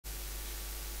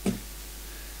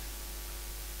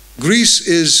Greece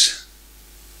is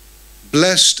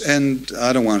blessed and,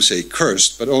 I don't want to say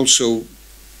cursed, but also,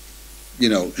 you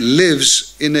know,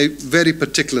 lives in a very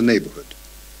particular neighborhood.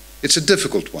 It's a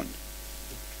difficult one.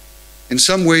 In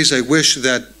some ways, I wish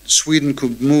that Sweden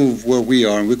could move where we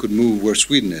are and we could move where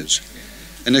Sweden is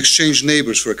and exchange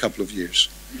neighbors for a couple of years.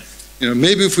 You know,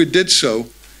 maybe if we did so,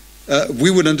 we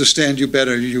would understand you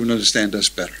better, you would understand us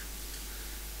better.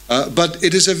 But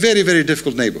it is a very, very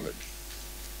difficult neighborhood.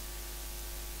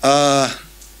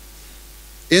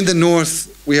 In the north,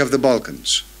 we have the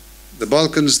Balkans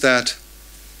that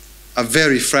are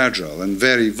very fragile and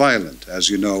very violent, as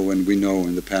you know, and we know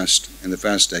in the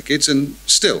past decades, and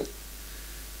still.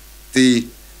 The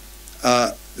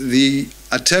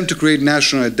attempt to create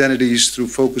national identities through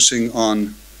focusing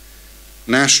on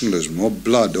nationalism or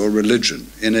blood or religion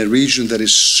in a region that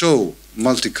is so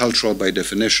multicultural by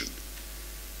definition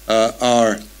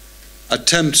are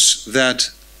attempts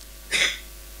that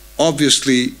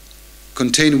obviously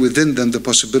contain within them the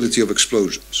possibility of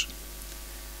explosions.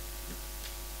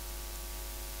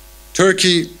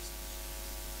 Turkey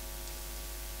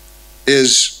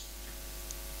is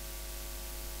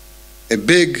a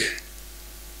big,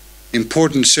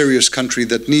 important, serious country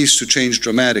that needs to change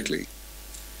dramatically.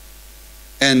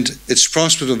 And its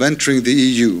prospect of entering the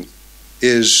EU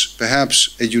is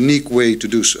perhaps a unique way to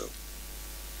do so,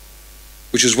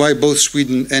 which is why both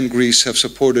Sweden and Greece have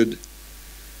supported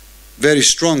very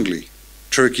strongly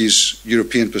Turkey's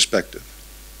European perspective.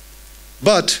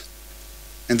 But,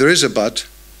 and there is a but,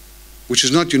 which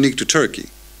is not unique to Turkey,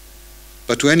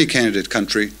 but to any candidate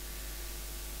country,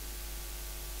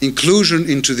 inclusion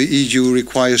into the EU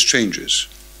requires changes,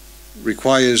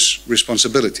 requires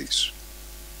responsibilities.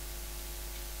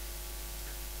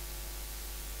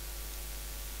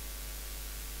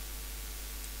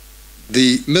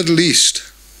 The Middle East,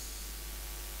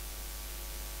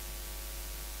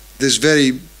 this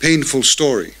very painful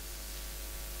story,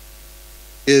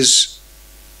 is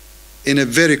in a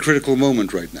very critical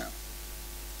moment right now.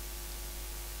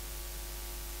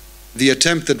 The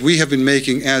attempt that we have been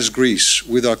making as Greece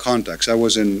with our contacts, I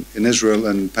was in Israel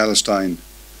and Palestine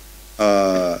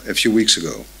a few weeks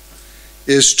ago,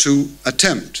 is to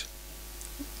attempt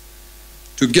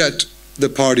to get the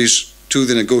parties to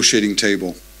the negotiating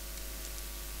table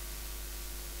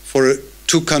for a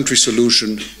two-country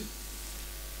solution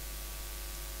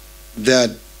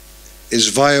that is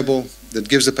viable, that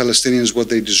gives the Palestinians what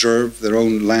they deserve, their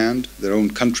own land, their own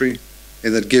country,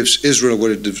 and that gives Israel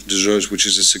what it deserves, which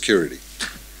is its security.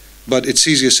 But it's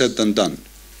easier said than done.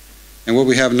 And what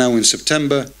we have now in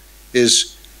September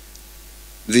is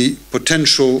the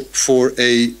potential for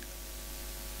a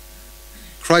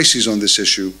crisis on this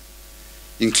issue,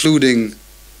 including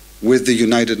with the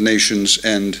United Nations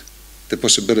and the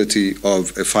possibility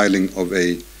of a filing of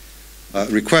a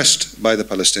request by the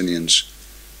Palestinians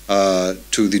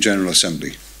to the General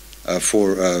Assembly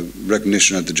for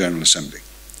recognition at the General Assembly.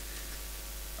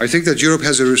 I think that Europe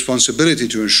has a responsibility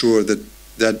to ensure that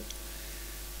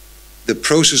the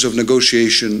process of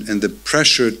negotiation and the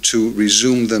pressure to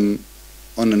resume them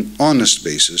on an honest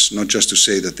basis, not just to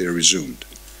say that they're resumed,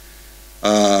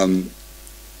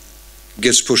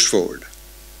 gets pushed forward.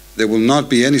 There will not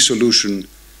be any solution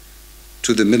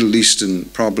to the Middle Eastern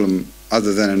problem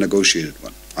other than a negotiated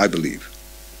one, I believe.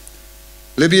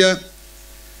 Libya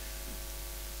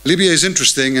is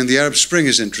interesting, and the Arab Spring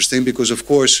is interesting because, of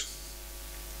course,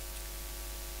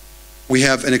 we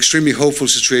have an extremely hopeful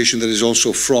situation that is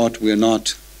also fraught, we are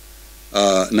not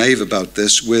naive about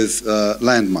this, with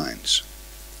landmines.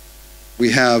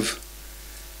 We have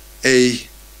an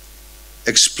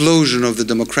explosion of the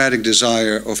democratic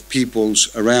desire of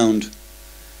peoples around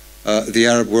the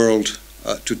Arab world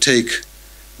to take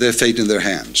their fate in their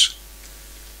hands.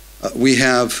 We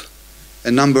have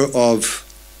a number of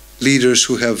leaders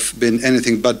who have been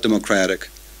anything but democratic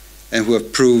and who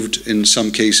have proved in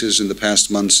some cases in the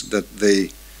past months that they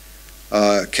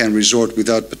can resort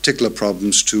without particular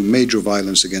problems to major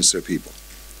violence against their people.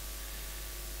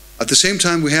 At the same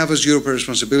time, we have as Europe a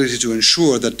responsibility to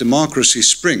ensure that democracy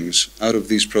springs out of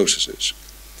these processes.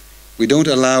 We don't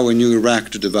allow a new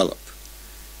Iraq to develop.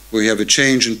 We have a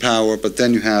change in power, but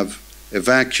then you have a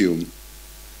vacuum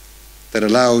that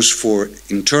allows for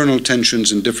internal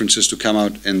tensions and differences to come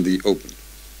out in the open.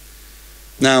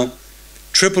 Now,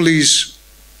 Tripoli's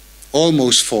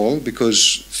almost fall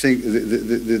because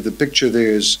the picture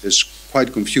there is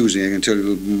quite confusing. I can tell you a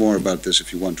little more about this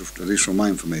if you want to, at least from my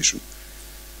information.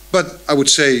 But I would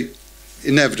say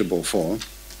inevitable fall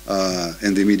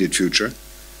in the immediate future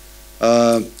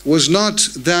was not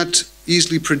that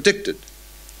easily predicted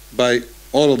by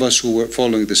all of us who were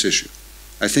following this issue.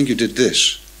 I think you did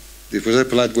this. Was that a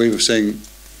polite way of saying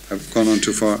I've gone on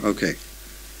too far? Okay.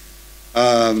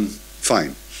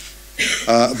 Fine.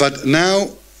 But now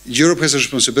Europe has a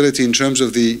responsibility in terms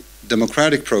of the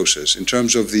democratic process, in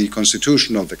terms of the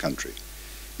constitution of the country,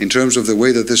 in terms of the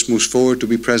way that this moves forward, to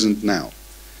be present now.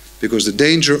 Because the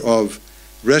danger of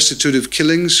restitutive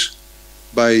killings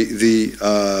by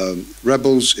the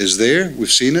rebels is there. We've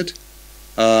seen it.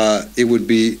 It would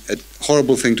be a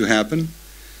horrible thing to happen.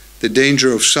 The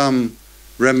danger of some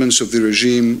remnants of the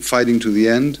regime fighting to the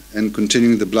end and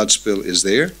continuing the blood spill is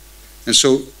there. And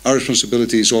so our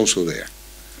responsibility is also there.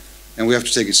 And we have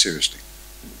to take it seriously.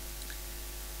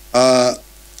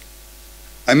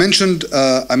 I mentioned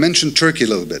Turkey a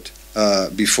little bit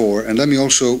before, and let me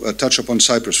also touch upon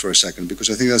Cyprus for a second, because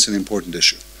I think that's an important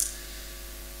issue.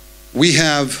 We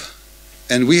have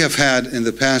had in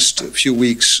the past few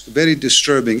weeks very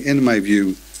disturbing, in my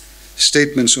view,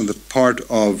 statements on the part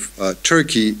of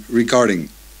Turkey regarding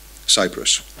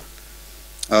Cyprus.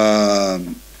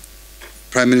 Prime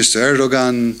Minister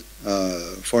Erdogan,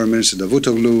 Foreign Minister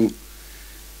Davutoglu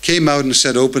came out and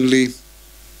said openly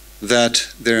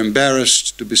that they're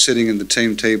embarrassed to be sitting in the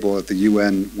same table at the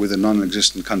UN with a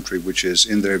non-existent country, which is,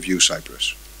 in their view,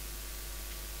 Cyprus.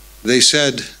 They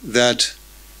said that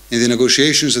in the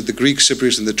negotiations that the Greek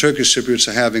Cypriots and the Turkish Cypriots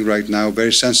are having right now,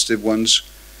 very sensitive ones,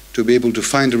 to be able to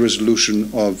find a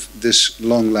resolution of this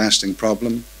long-lasting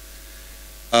problem,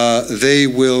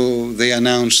 they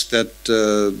announced that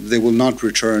they will not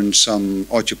return some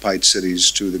occupied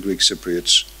cities to the Greek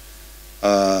Cypriots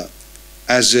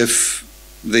as if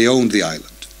they owned the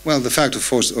island. Well, the fact of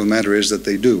the matter is that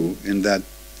they do, in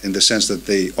the sense that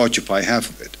they occupy half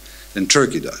of it, and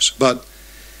Turkey does. But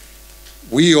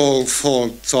we all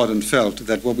thought and felt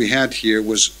that what we had here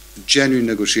was genuine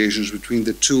negotiations between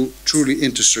the two truly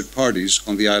interested parties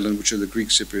on the island, which are the Greek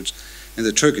Cypriots and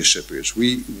the Turkish Cypriots.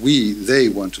 They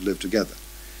want to live together.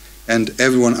 And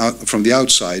everyone from the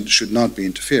outside should not be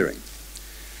interfering.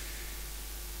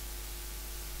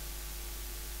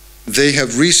 They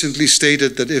have recently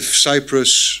stated that if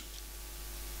Cyprus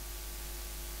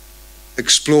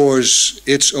explores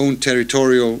its own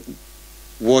territorial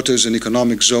waters and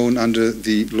economic zone under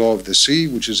the law of the sea,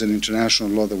 which is an international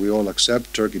law that we all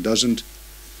accept, Turkey doesn't,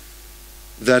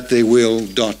 that they will ...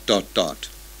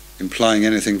 implying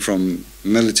anything from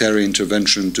military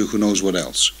intervention to who knows what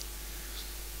else.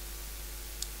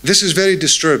 This is very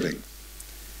disturbing.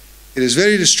 It is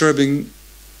very disturbing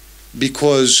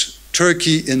because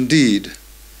Turkey indeed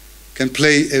can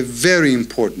play a very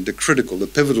important, a critical, a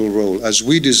pivotal role, as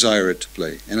we desire it to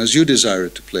play, and as you desire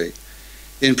it to play,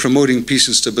 in promoting peace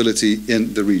and stability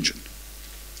in the region.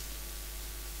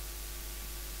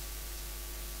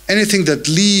 Anything that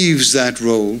leaves that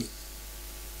role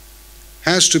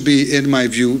has to be, in my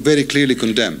view, very clearly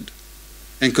condemned,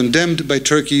 and condemned by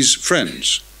Turkey's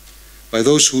friends, by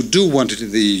those who do want it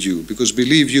in the EU, because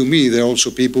believe you me, there are also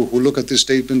people who look at these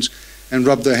statements and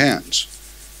rub their hands,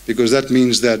 because that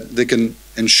means that they can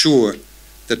ensure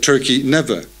that Turkey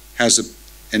never has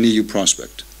an EU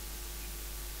prospect.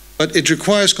 But it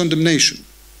requires condemnation.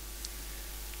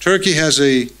 Turkey has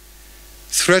a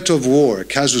threat of war,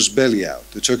 casus belli out,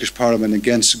 the Turkish parliament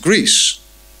against Greece,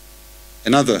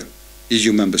 another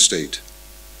EU member state.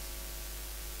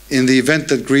 In the event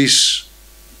that Greece,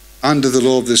 under the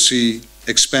law of the sea,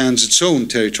 expands its own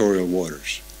territorial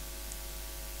waters.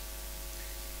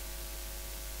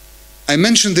 I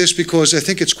mention this because I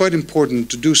think it's quite important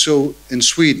to do so in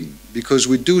Sweden, because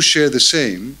we do share the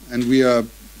same, and we are,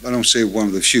 I don't say one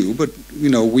of the few, but you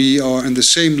know, we are in the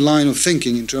same line of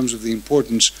thinking in terms of the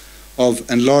importance of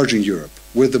enlarging Europe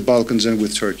with the Balkans and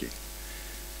with Turkey.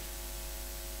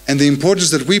 And the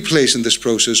importance that we place in this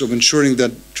process of ensuring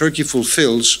that Turkey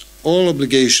fulfills all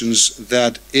obligations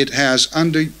that it has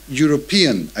under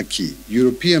European acquis,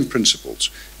 European principles,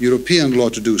 European law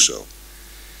to do so.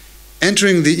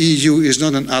 Entering the EU is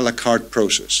not an a la carte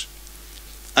process.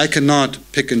 I cannot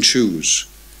pick and choose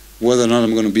whether or not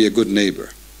I'm going to be a good neighbor.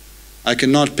 I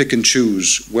cannot pick and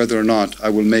choose whether or not I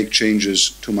will make changes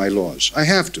to my laws. I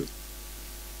have to.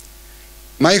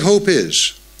 My hope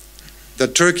is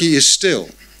that Turkey is still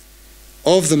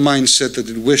of the mindset that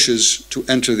it wishes to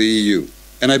enter the EU,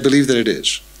 and I believe that it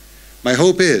is. My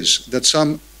hope is that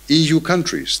some EU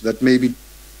countries that may be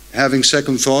having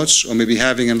second thoughts or maybe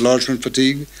having enlargement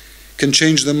fatigue can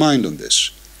change their mind on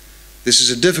this. This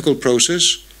is a difficult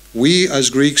process. We as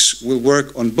Greeks will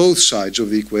work on both sides of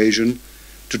the equation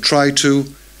to try to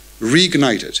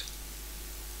reignite it,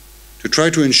 to try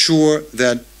to ensure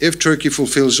that if Turkey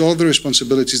fulfills all the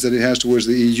responsibilities that it has towards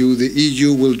the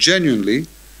EU will genuinely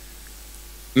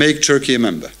make Turkey a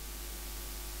member.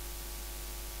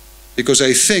 because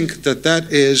I think that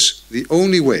that is the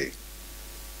only way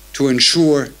to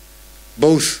ensure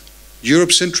both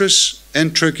Europe's interests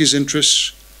and Turkey's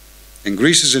interests and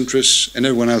Greece's interests and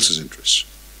everyone else's interests.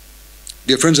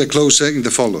 Dear friends, I close saying the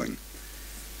following.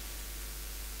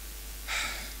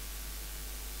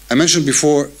 I mentioned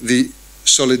before the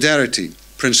solidarity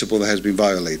principle that has been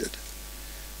violated.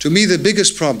 To me, the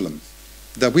biggest problem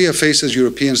that we have faced as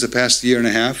Europeans the past year and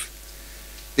a half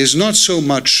is not so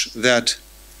much that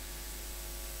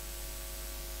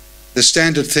the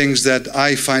standard things that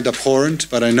I find abhorrent,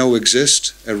 but I know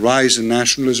exist, a rise in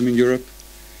nationalism in Europe,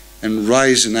 and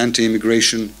rise in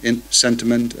anti-immigration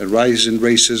sentiment, a rise in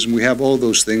racism. We have all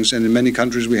those things, and in many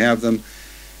countries we have them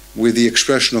with the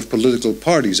expression of political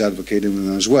parties advocating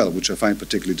them as well, which I find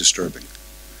particularly disturbing.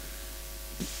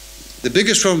 The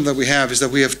biggest problem that we have is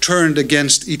that we have turned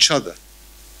against each other.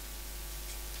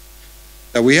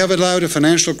 That we have allowed a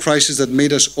financial crisis that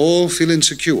made us all feel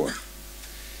insecure,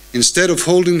 instead of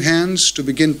holding hands to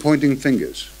begin pointing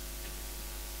fingers.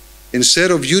 Instead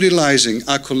of utilizing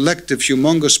our collective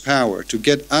humongous power to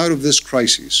get out of this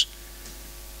crisis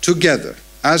together,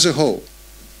 as a whole,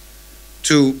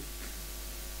 to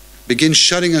begin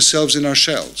shutting ourselves in our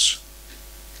shells,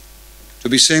 to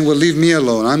be saying, well, leave me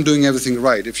alone, I'm doing everything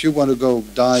right. If you want to go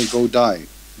die.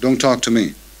 Don't talk to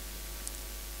me.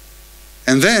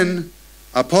 And then,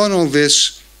 upon all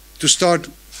this, to start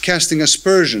casting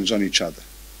aspersions on each other.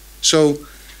 So,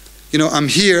 you know, I'm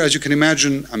here, as you can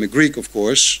imagine, I'm a Greek, of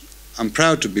course. I'm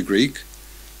proud to be Greek,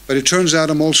 but it turns out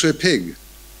I'm also a pig.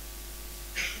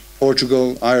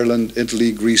 Portugal, Ireland,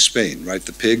 Italy, Greece, Spain, right?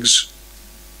 The pigs.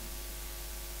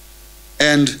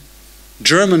 And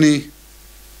Germany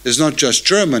is not just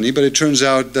Germany, but it turns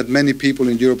out that many people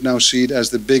in Europe now see it as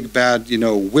the big bad, you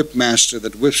know, whip master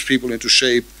that whips people into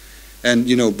shape and,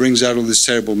 you know, brings out all these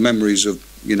terrible memories of,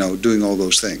 you know, doing all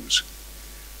those things.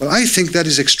 Well, I think that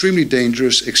is extremely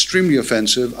dangerous, extremely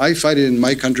offensive. I fight it in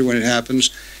my country when it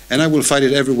happens, and I will fight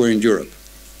it everywhere in Europe.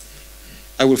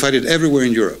 I will fight it everywhere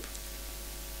in Europe.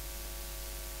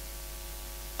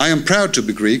 I am proud to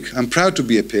be Greek. I'm proud to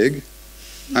be a pig.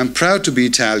 I'm proud to be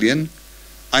Italian.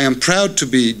 I am proud to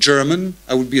be German.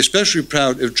 I would be especially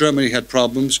proud if Germany had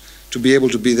problems to be able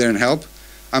to be there and help.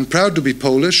 I'm proud to be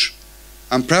Polish.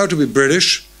 I'm proud to be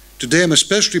British. Today I'm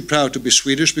especially proud to be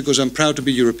Swedish because I'm proud to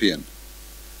be European.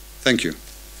 Thank you.